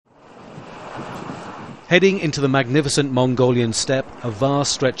Heading into the magnificent Mongolian steppe, a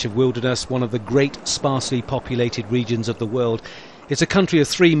vast stretch of wilderness, one of the great sparsely populated regions of the world. It's a country of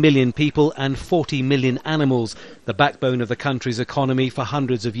 3 million people and 40 million animals, the backbone of the country's economy for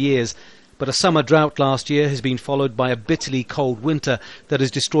hundreds of years. But a summer drought last year has been followed by a bitterly cold winter that has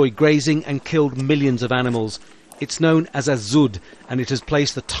destroyed grazing and killed millions of animals. It's known as a Dzud, and it has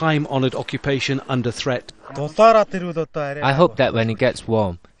placed the time-honoured occupation under threat. I hope that when it gets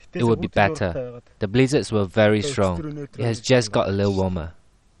warm, it will be better. The blizzards were very strong. It has just got a little warmer.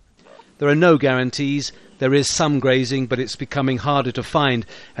 There are no guarantees. There is some grazing, but it's becoming harder to find,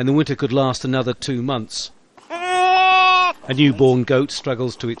 and the winter could last another 2 months. A newborn goat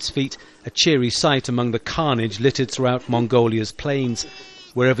struggles to its feet, a cheery sight among the carnage littered throughout Mongolia's plains.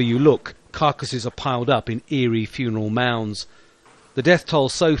 Wherever you look, carcasses are piled up in eerie funeral mounds. The death toll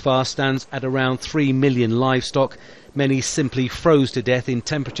so far stands at around 3 million livestock. Many simply froze to death in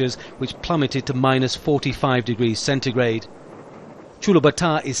temperatures which plummeted to minus 45 degrees centigrade.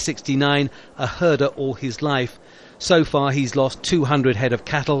 Chulabata is 69, a herder all his life. So far he's lost 200 head of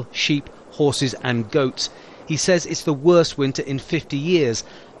cattle, sheep, horses and goats. He says it's the worst winter in 50 years,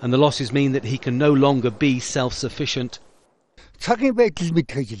 and the losses mean that he can no longer be self-sufficient.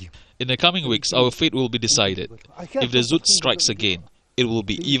 In the coming weeks, our fate will be decided. If the Dzud strikes again, it will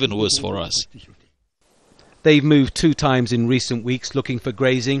be even worse for us. They've moved 2 times in recent weeks looking for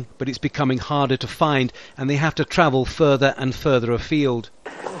grazing, but it's becoming harder to find, and they have to travel further and further afield.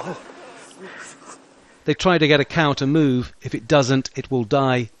 They try to get a cow to move. If it doesn't, it will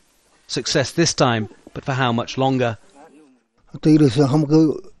die. Success this time, but for how much longer?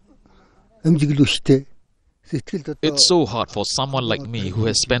 It's so hard for someone like me who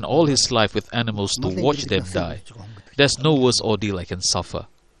has spent all his life with animals to watch them die. There's no worse ordeal I can suffer.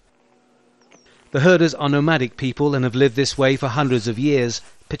 The herders are nomadic people and have lived this way for hundreds of years,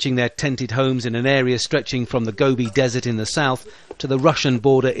 pitching their tented homes in an area stretching from the Gobi Desert in the south to the Russian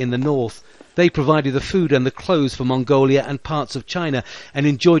border in the north. They provided the food and the clothes for Mongolia and parts of China and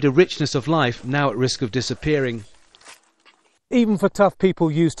enjoyed a richness of life now at risk of disappearing. Even for tough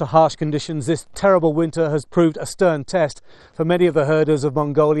people used to harsh conditions, this terrible winter has proved a stern test for many of the herders of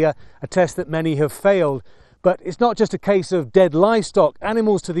Mongolia, a test that many have failed. But it's not just a case of dead livestock.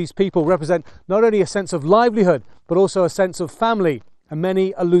 Animals to these people represent not only a sense of livelihood, but also a sense of family, and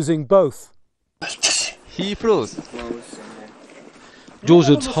many are losing both. He froze.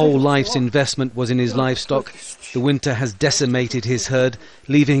 Dzud's whole life's investment was in his livestock. The winter has decimated his herd,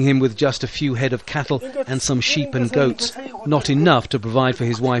 leaving him with just a few head of cattle and some sheep and goats, not enough to provide for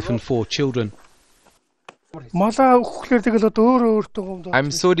his wife and 4 children. I'm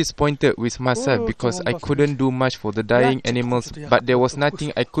so disappointed with myself because I couldn't do much for the dying animals, but there was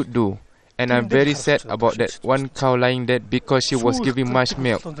nothing I could do. And I'm very sad about that one cow lying dead because she was giving much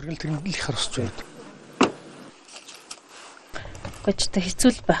milk.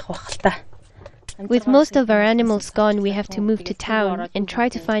 With most of our animals gone, we have to move to town and try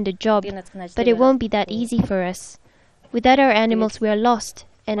to find a job, but it won't be that easy for us. Without our animals, we are lost,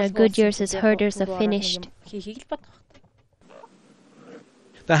 and our good years as herders are finished.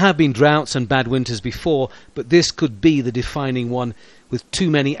 There have been droughts and bad winters before, but this could be the defining one. With too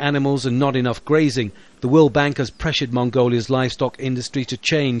many animals and not enough grazing, the World Bank has pressured Mongolia's livestock industry to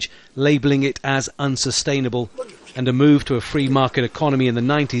change, labelling it as unsustainable. And a move to a free market economy in the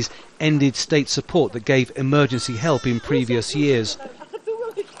 90s ended state support that gave emergency help in previous years.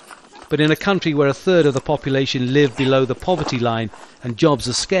 But in a country where a third of the population live below the poverty line and jobs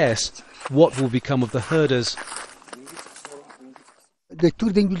are scarce, what will become of the herders?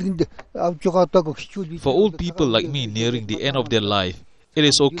 For old people like me nearing the end of their life, it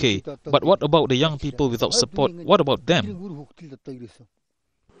is okay. But what about the young people without support? What about them?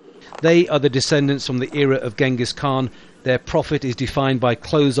 They are the descendants from the era of Genghis Khan. Their profit is defined by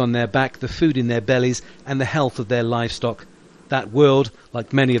clothes on their back, the food in their bellies, and the health of their livestock. That world,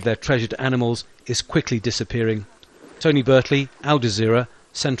 like many of their treasured animals, is quickly disappearing. Tony Birtley, Al Jazeera,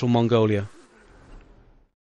 Central Mongolia.